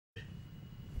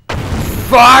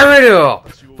Fire it up!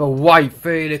 The White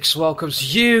Phoenix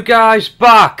welcomes you guys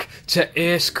back to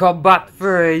Ace Combat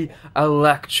 3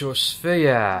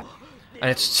 Electrosphere. And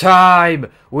it's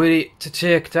time we need to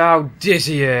take down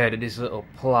Dision and his little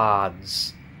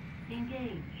plans.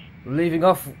 Leaving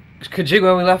off, continuing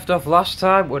where we left off last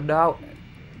time, we're now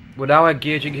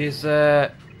engaging his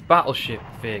battleship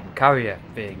thing, carrier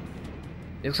thing.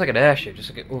 It looks like an airship,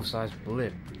 just like an oversized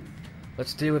blimp.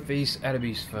 Let's deal with these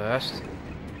enemies first.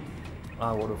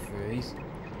 One of these.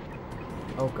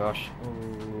 Oh gosh.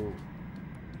 Oh.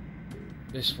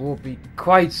 This won't be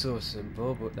quite so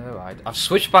simple, but no, I've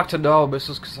switched back to normal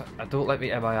missiles because I don't like the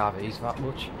MIRVs that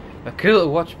much. They're cool to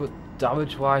watch, but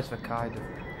damage-wise, they're kind of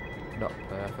not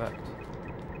perfect.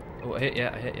 Oh, I hit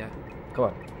ya. Come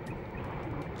on.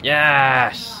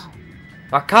 Yes!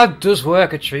 That card does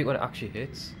work a treat when it actually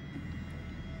hits.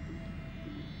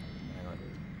 Hang on.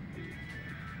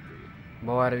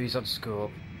 More enemies on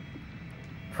scope.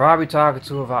 Primary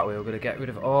targets over that way, we're going to get rid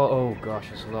of all... Oh gosh,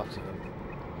 there's lots of them.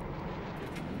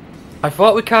 I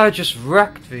thought we kind of just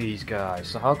wrecked these guys,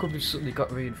 so how come we've suddenly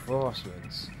got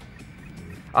reinforcements?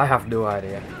 I have no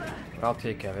idea. But I'll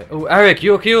take care of it. Oh, Erich,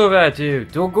 you're okay over there,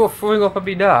 dude. Don't go throwing up at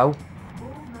me now.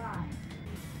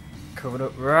 Coming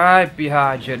up right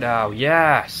behind you now,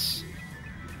 yes!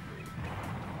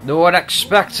 No one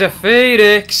expects a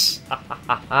Phoenix!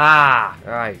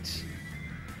 Right.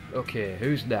 Okay,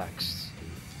 who's next?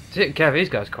 Taking care of these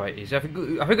guys quite easy. I think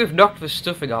we've knocked the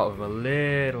stuffing out of them a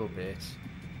little bit.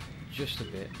 Just a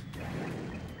bit.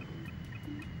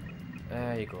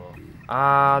 There you go.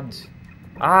 And...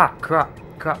 crap,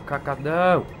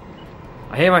 no!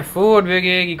 I hear my phone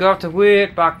ringing, you're gonna have to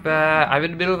wait back there. I'm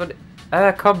in the middle of an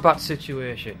air combat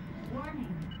situation.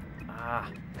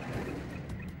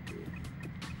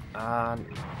 And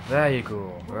there you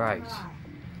go, right.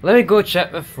 Let me go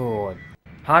check the phone.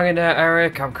 Hang in there,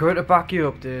 Erich, I'm coming to back you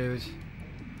up, dude.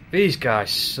 These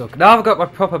guys suck. Now I've got my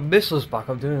proper missiles back,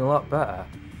 I'm doing a lot better.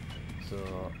 So...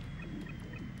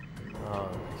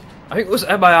 I think those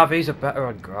MIRVs are better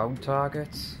on ground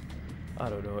targets. I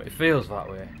don't know, it feels that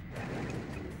way.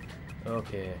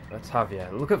 Okay, let's have you.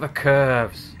 Look at the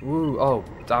curves. Ooh, oh,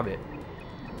 damn it.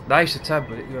 Nice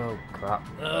attempt, but oh crap.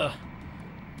 Ugh.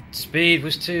 Speed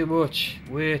was too much.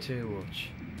 Way too much.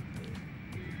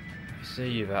 I see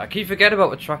you there. I keep forgetting about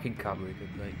the tracking camera. You can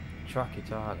like track your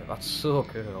target. That's so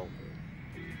cool.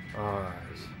 Alright.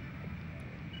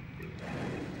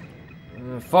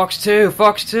 Fox 2!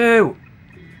 Fox 2!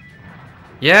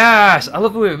 Yes! I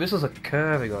love the way the missiles are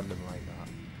curving on them like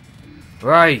that.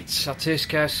 Right, that takes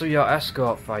care of some of your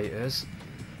escort fighters.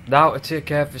 Now to take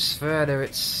care of the Sphere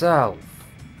itself.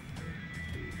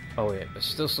 Oh wait, there's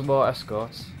still some more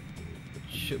escorts.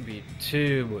 It shouldn't be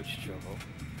too much trouble.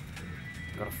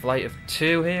 Got a flight of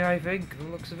 2 here, I think, the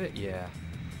looks of it. Yeah.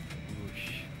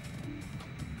 Whoosh.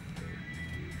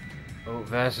 Oh,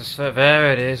 there's the Sphere.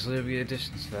 There it is, looming in the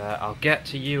distance there. I'll get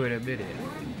to you in a minute.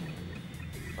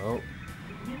 Oh.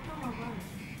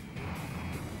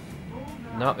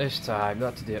 Not this time,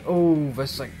 not today. Oh,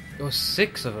 there's like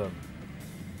 6 of them.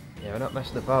 Yeah, we're not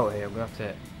messing about here. I'm gonna have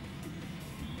to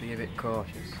be a bit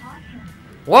cautious.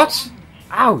 What?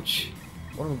 Ouch!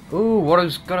 One of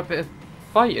them's got a bit of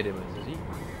fight in him, has he?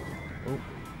 Oh,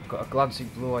 got a glancing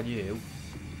blow on you.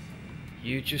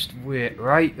 You just wait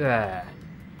right there.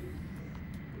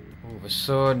 Oh, the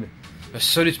sun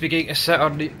is beginning to set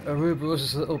on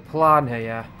Aruba's little plan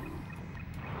here.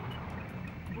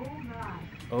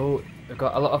 Oh, we've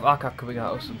got a lot of AK coming at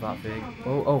us and that thing.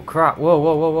 Oh crap!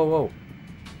 Whoa!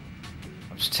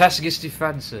 I'm just testing his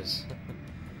defences.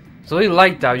 It's only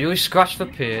light down. You only scratch the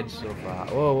pain so far.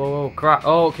 Whoa! Crap!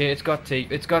 Oh, okay, it's got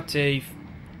teeth. It's got teeth.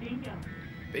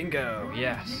 Bingo!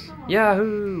 Yes.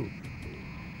 Yahoo!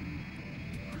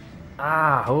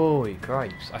 Holy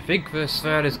cripes! I think the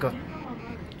Sphere has got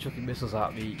chucking missiles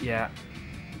at me. Yeah,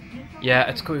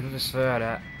 it's coming from the Sphere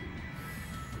there.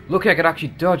 Look, I can actually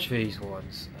dodge these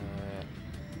ones.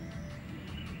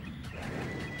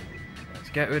 Let's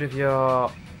get rid of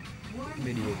your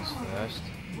minions first.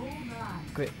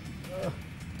 Quick.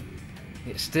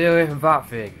 Stay away from that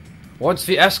thing. Once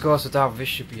the escorts are down, this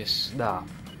should be a snap.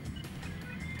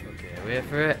 Okay, wait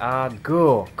for it and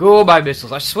go. Go, my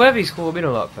missiles. I swear these home in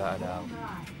a lot better now.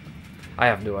 I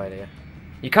have no idea.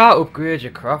 You can't upgrade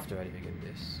your craft or anything in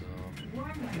this, so...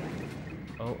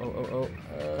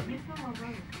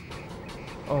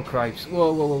 Oh, cripes.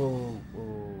 Whoa.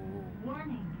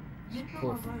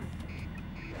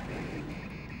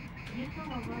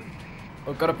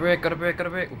 Oh, gotta break.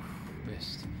 Oof,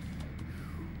 missed.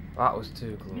 That was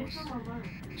too close.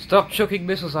 Stop chucking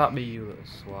missiles at me, you little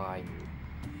swine.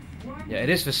 Yeah, it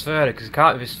is this further because it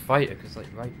can't be this fighter because it's like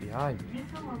right behind me.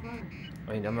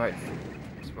 I mean, I'm right.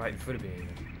 It's right in front of me.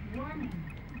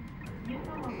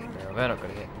 No, they're not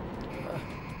gonna hit.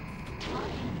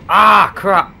 Ah,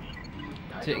 crap!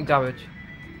 Taking damage.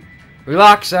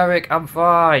 Relax, Eric. I'm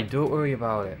fine. Don't worry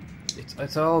about it.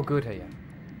 It's all good here.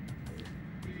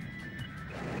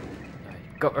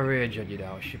 Right, got a range on you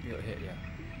now. I should be able to hit you.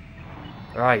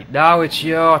 Right, now it's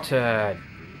your turn.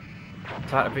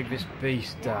 Time to bring this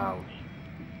beast down.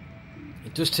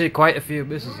 It does take quite a few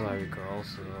misses, I recall,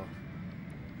 so...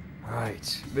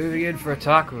 Right, moving in for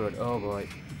attack run. Oh boy.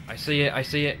 I see it, I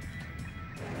see it.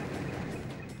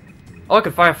 Oh, I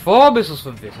can fire 4 missiles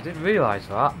from this. I didn't realise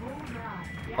that.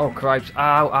 Oh, cripes.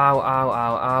 Ow, ow, ow,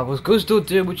 ow, ow. Those guns don't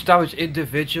do much damage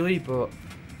individually, but...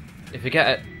 if you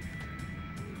get it...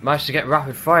 manage to get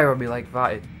rapid fire on me like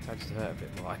that, it tends to hurt a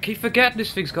bit more. I keep forgetting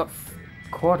this thing's got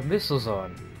quad missiles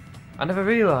on. I never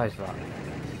realised that.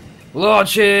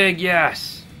 Launching,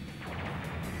 yes!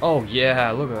 Oh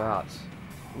yeah, look at that.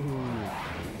 Ooh.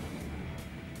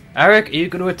 Eric, are you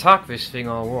going to attack this thing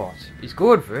or what? He's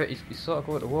going for it, he's sort of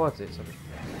going towards it. So...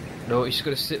 no, he's just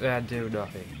going to sit there and do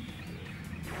nothing.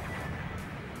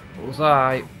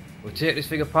 Bullseye. We'll take this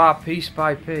thing apart piece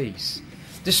by piece.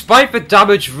 Despite the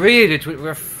damage rated with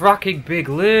a fracking big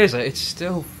laser, it's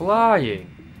still flying.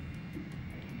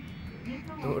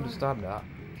 Don't understand that.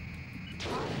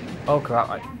 Oh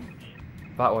crap,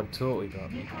 that one totally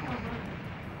got me.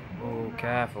 Oh,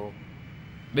 careful.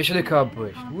 Mission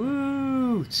accomplished.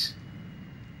 Woot!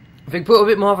 I think put a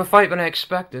bit more of a fight than I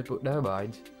expected, but never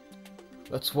mind.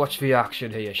 Let's watch the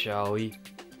action here, shall we?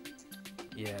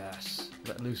 Yes.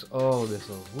 Let loose all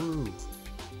missiles. Woo!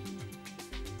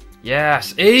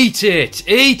 Yes! Eat it!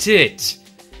 Eat it!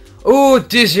 Oh,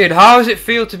 Dision, how does it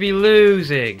feel to be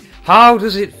losing? How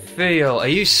does it feel? Are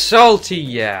you salty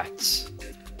yet?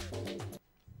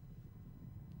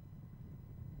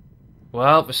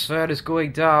 Well, the sphere is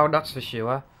going down, that's for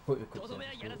sure.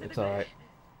 It's alright.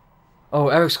 Oh,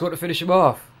 Eric's going to finish him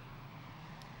off.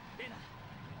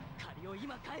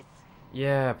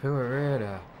 Yeah, poor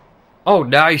Arena. Oh,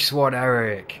 nice one,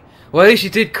 Erich. Well, at least you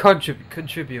did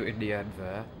contribute in the end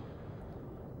there.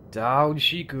 Down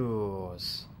she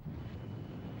goes.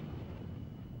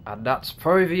 And that's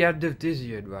probably the end of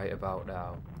Dision right about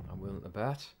now. I'm willing to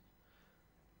bet.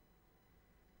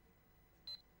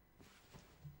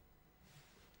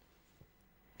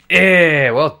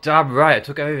 Yeah, well damn right, I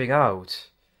took everything out.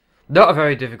 Not a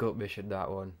very difficult mission, that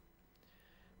one.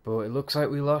 But it looks like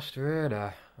we lost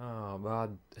Raider. Oh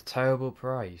man, a terrible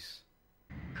price.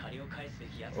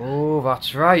 Oh,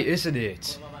 that's right, isn't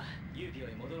it?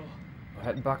 We're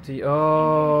heading back to...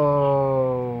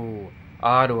 oh!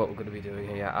 I know what we're going to be doing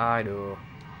here, I know.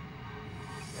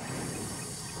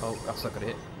 Oh, that's not going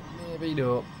to hit. Maybe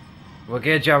no. We're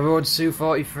getting our own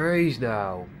Su-43s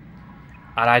now.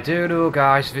 And I do know,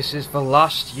 guys, this is the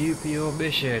last UPEO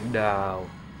mission now.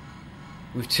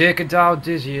 We've taken down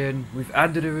Dision, we've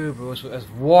ended Ouroboros, but there's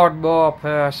one more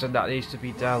person that needs to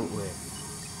be dealt with.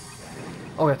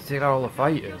 Oh, we have to take out all the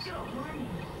fighters.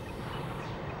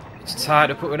 It's time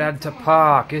to put an end to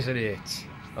Park, isn't it?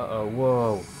 Uh-oh,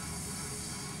 whoa.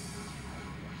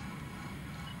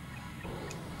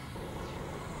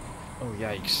 Oh,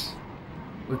 yikes.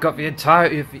 We've got the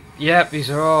entirety of the... yep, these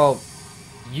are all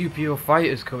UPEO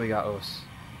fighters coming at us.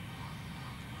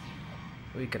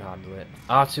 We can handle it.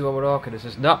 R2 Omaraka, this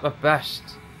is not the best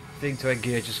thing to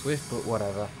engage us with, but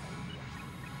whatever.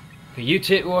 Okay, you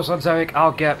take those ones, Eric,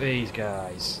 I'll get these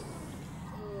guys.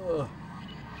 Ugh.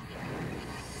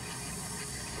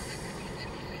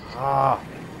 Ah.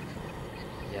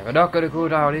 Yeah, we're not going to go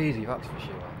down easy, that's for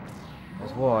sure.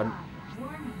 There's one.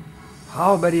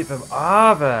 How many of them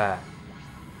are there?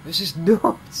 This is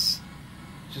nuts.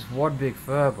 Just one big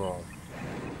furball.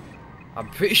 I'm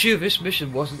pretty sure this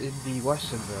mission wasn't in the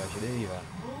Western version either.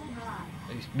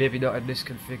 At least maybe not in this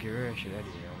configuration anyway,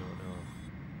 I don't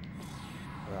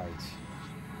know. Right.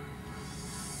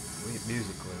 Weird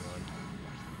music going on.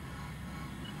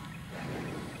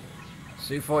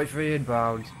 Su-43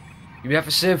 inbound. You have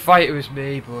the same fighter as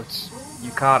me, but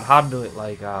you can't handle it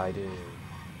like I do.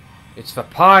 It's the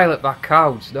pilot that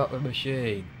counts, not the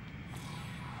machine.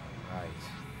 Right.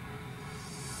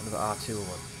 Another R2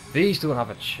 one. These don't have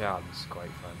a chance,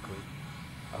 quite frankly.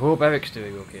 I hope Eric's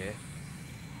doing okay.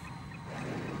 I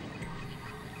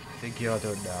think you're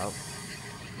done now.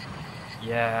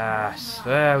 Yes,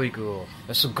 there we go.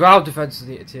 There's some ground defences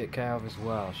I need to take care of as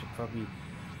well. I should probably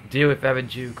deal with them in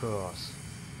due course.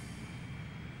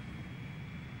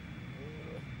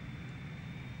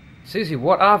 Seriously,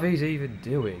 what are these even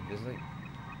doing? There's like...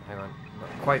 hang on, not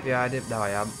quite behind him. Now I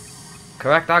am.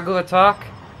 Correct angle attack?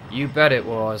 You bet it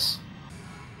was.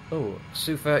 Oh,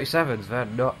 Su-37s, they're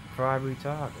not primary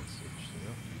targets. Interesting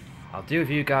enough. I'll deal with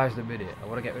you guys in a minute. I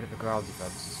want to get rid of the ground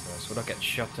defences first, so we're not getting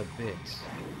shot to bits in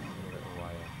a little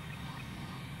while.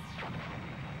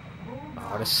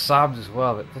 Oh, the SAMs as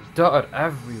well, they're dotted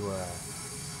everywhere.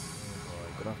 Oh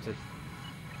boy, gonna have to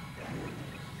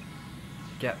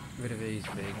get rid of these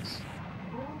things.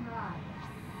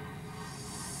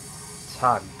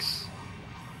 Tanks.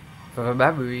 For the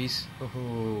memories.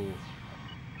 Oh.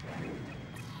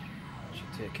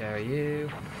 Should take care of you.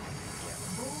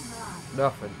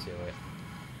 Nothing to it.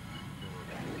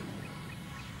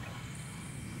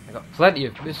 I got plenty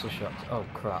of missile shots. Oh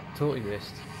crap, totally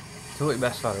missed. Totally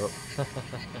messed that up.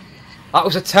 That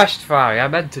was a test fire, I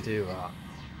meant to do that.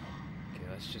 Okay,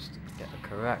 let's just get the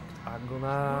correct angle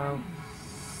now.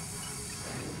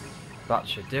 That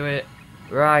should do it.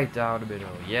 Right down the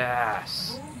middle,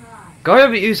 yes! Go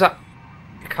ahead and use that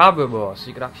camera more so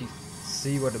you can actually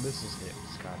see where the missiles hit.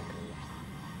 It's kind of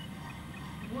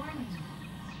cool.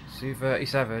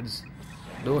 Su-37s,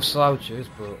 no slouches,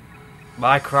 but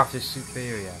my craft is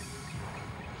superior.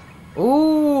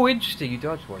 Ooh, interesting, you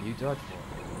dodged one,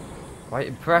 Quite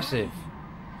impressive.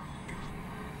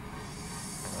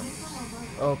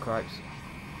 Oh, Christ.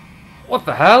 What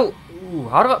the hell? Ooh,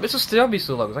 how did that missile stay on me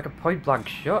so long? It was like a point blank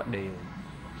shot, Neil.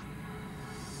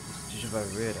 It's just about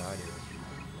radar, anyway.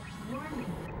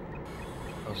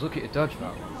 I was looking to dodge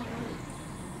that one.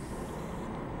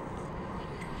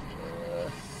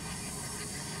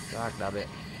 Damn it.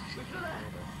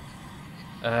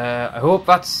 I hope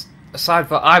that's a sign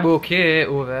for I'm okay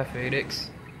over there, Phoenix.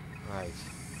 Right.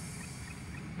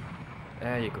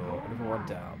 There you go, another one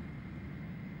down.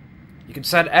 You can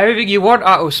send everything you want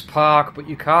at us, Park, but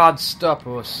you can't stop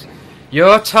us.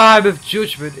 Your time of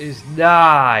judgment is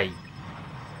nigh.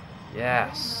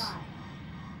 Yes.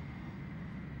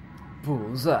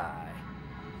 Bullseye.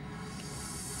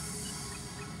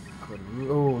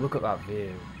 Oh, look at that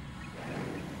view.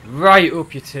 Right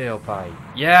up your tailpipe.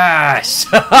 Yes!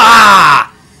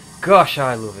 Gosh,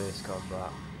 I love this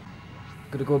combat.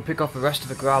 Gonna go and pick off the rest of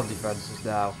the ground defences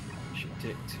now. Shouldn't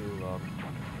take too long.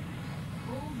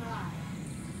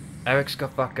 Erich's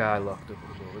got that guy locked up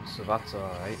at the moment, so that's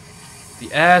alright.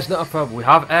 The air's not a problem. We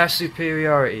have air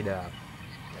superiority now.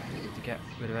 Need to get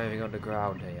rid of everything on the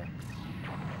ground here.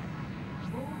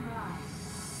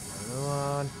 Come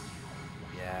on.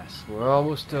 Yes, we're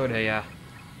almost done here.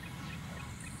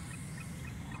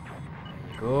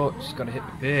 There you go. Just gotta hit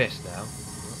the base now.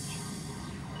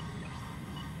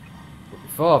 But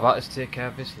before that, let's take care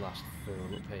of this last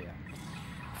fool up here.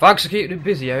 Thanks for keeping him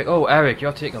busy, Eric. Oh, Eric,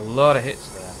 you're taking a lot of hits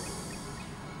there.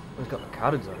 He's got the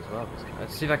cannons on as well.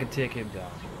 Let's see if I can take him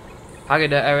down. Hang in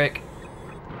there, Eric.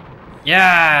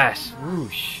 Yes!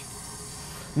 Whoosh.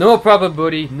 No problem,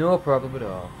 buddy. No problem at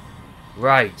all.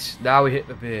 Right, now we hit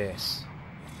the base.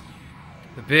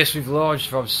 The base we've launched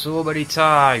from so many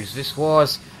times. This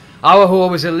was our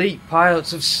home as elite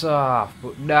pilots of SAF,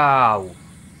 but now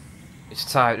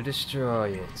it's time to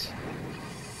destroy it.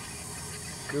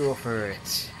 Go for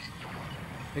it.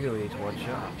 I think we need one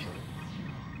shot, actually.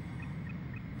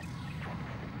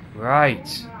 Right,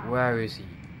 where is he?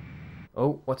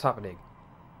 Oh, what's happening?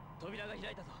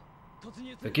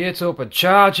 The gate's open,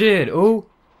 charge in! Oh!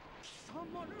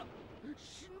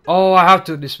 Oh, I have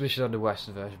done this mission on the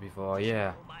Western version before,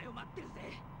 yeah.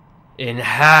 In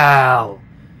hell!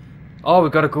 Oh,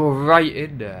 we've got to go right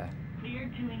in there.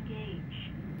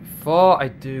 Before I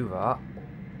do that...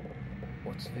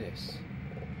 What's this?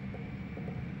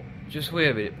 Just wait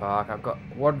a minute, Park. I've got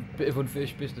one bit of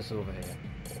unfinished business over here.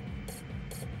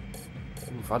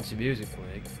 Ooh, fancy music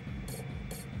playing.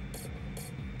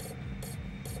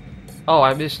 Oh,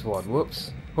 I missed one.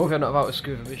 Whoops. Hope I'm not about to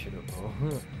screw the mission up though.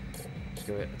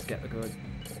 Let's get the gun.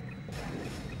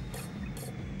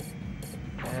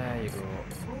 There you go.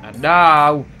 And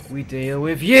now we deal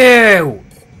with you!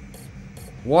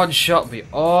 One shot be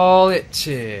all it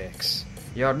takes.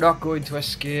 You're not going to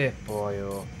escape,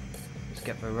 boyo. Let's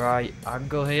get the right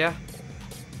angle here.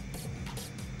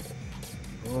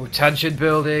 Oh, tension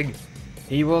building.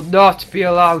 He will not be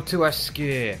allowed to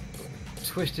escape. The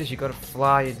twist is you got to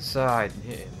fly inside and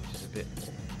hit him, which is a bit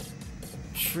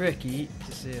tricky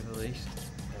to say the least.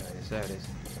 There it is.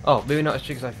 Oh, maybe not as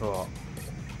tricky as I thought.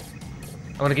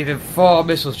 I'm gonna give him 4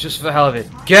 missiles just for the hell of it.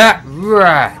 Get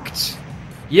wrecked!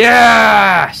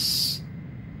 Yes!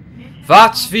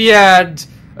 That's the end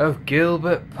of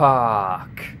Gilbert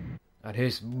Park and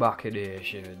his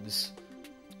machinations.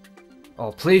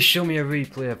 Oh, please show me a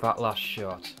replay of that last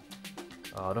shot.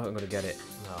 Oh, I don't think I'm gonna get it.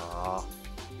 Oh.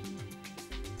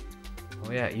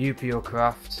 Oh yeah, UPEO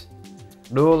craft.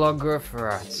 No longer a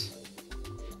threat.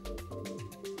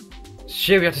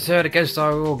 Shame we had to turn against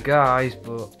our own guys,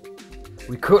 but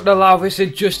we couldn't allow this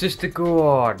injustice to go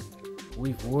on.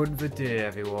 We've won the day,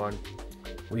 everyone.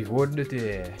 We've won the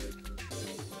day.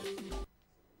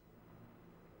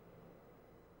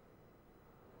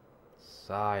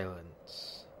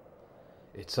 Silence.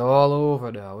 It's all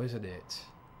over now, isn't it?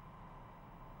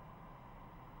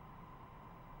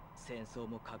 戦争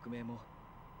も革命も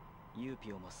ユー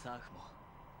ピオもサーフも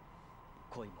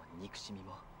恋も憎しみ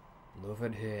も Love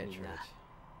and hatred. みんな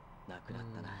なくなっ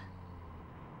たな。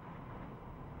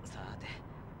さて、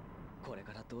これ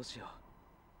からどうしよ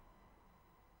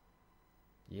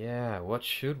う。 Yeah, what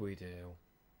should we do?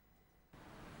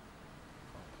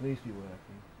 Please be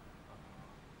working.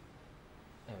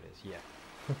 There it is, yeah.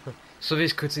 Some of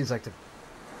these cutscenes like to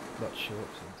not show up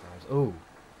sometimes. Oh,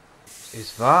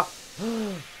 is that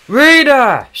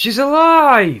Rita? She's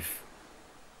alive!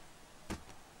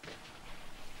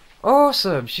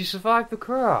 Awesome, she survived the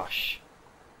crash.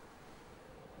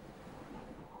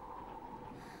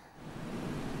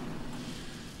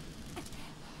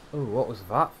 Oh, what was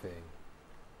that thing?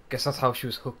 Guess that's how she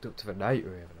was hooked up to the Night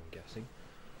Raven, I'm guessing.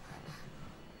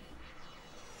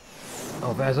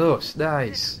 Oh, there's us,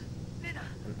 nice.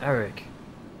 And Erich.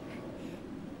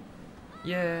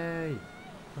 Yay!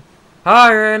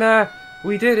 Hi, Rena!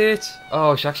 We did it!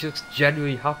 Oh, she actually looks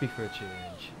genuinely happy for a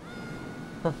change.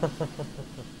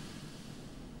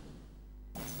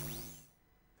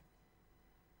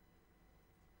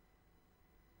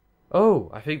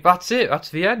 Oh, I think that's it. That's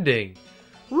the ending.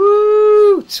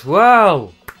 Woo!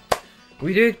 12!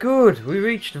 We did good. We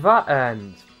reached that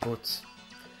end. But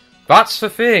that's the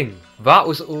thing. That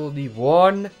was only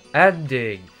one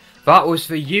ending. That was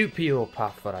the UPEO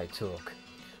path that I took.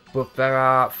 But there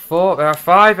are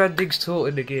 5 endings total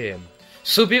in the game.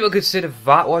 Some people consider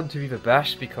that one to be the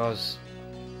best because,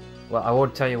 well, I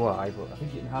won't tell you why, but I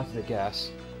think you can hazard a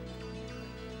guess.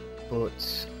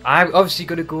 But I'm obviously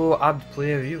going to go and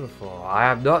play the other 4. I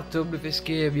am not done with this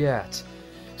game yet.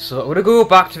 So I'm going to go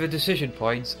back to the decision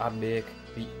points and make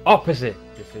the opposite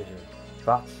decision.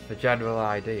 That's the general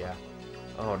idea.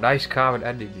 Oh, nice calm and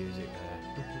ending music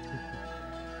there.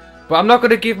 But I'm not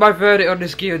going to give my verdict on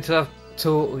this game until I've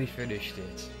totally finished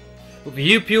it. But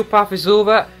the UPEO path is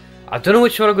over. I don't know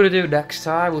which one I'm going to do next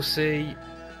time. We'll see.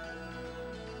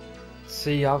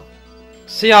 See how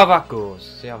that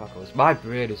goes. My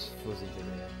brain is fuzzy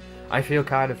today. I feel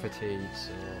kind of fatigued,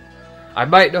 so I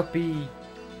might not be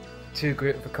too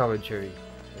great for commentary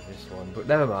with this one. But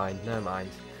never mind.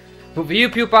 But the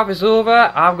UPEO path is over.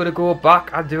 I'm going to go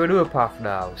back and do another path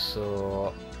now.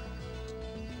 So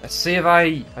let's see if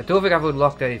I don't think I've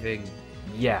unlocked anything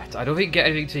yet. I don't think you get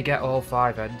anything to get all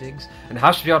 5 endings. And it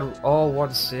has to be on all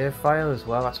one save file as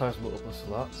well. That's why there's multiple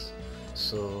slots.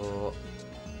 So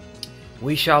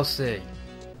we shall see.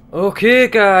 Okay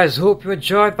guys, hope you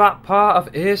enjoyed that part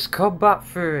of Ace Combat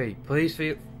 3. Please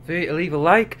feel free to leave a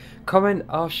like, comment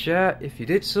or share if you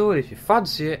did so, and if you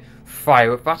fancy it,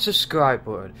 fire up that subscribe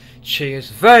button. Cheers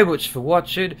very much for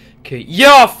watching, keep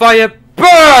your fire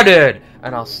burning,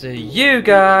 and I'll see you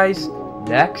guys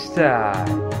next time.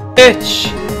 Bitch!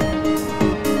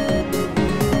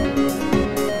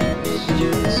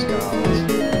 Stupid Scarlet.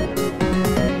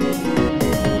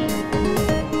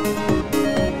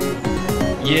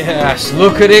 Yes,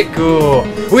 look at it go!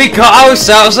 We got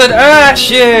ourselves an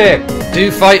airship!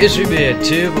 2 fighters remain,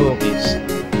 2 bogies.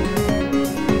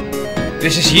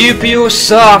 This is UPEO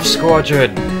Surf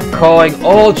Squadron, calling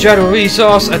all general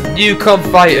resource and newcom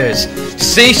fighters.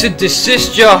 Cease and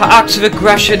desist your acts of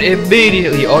aggression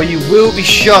immediately or you will be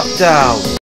shot down.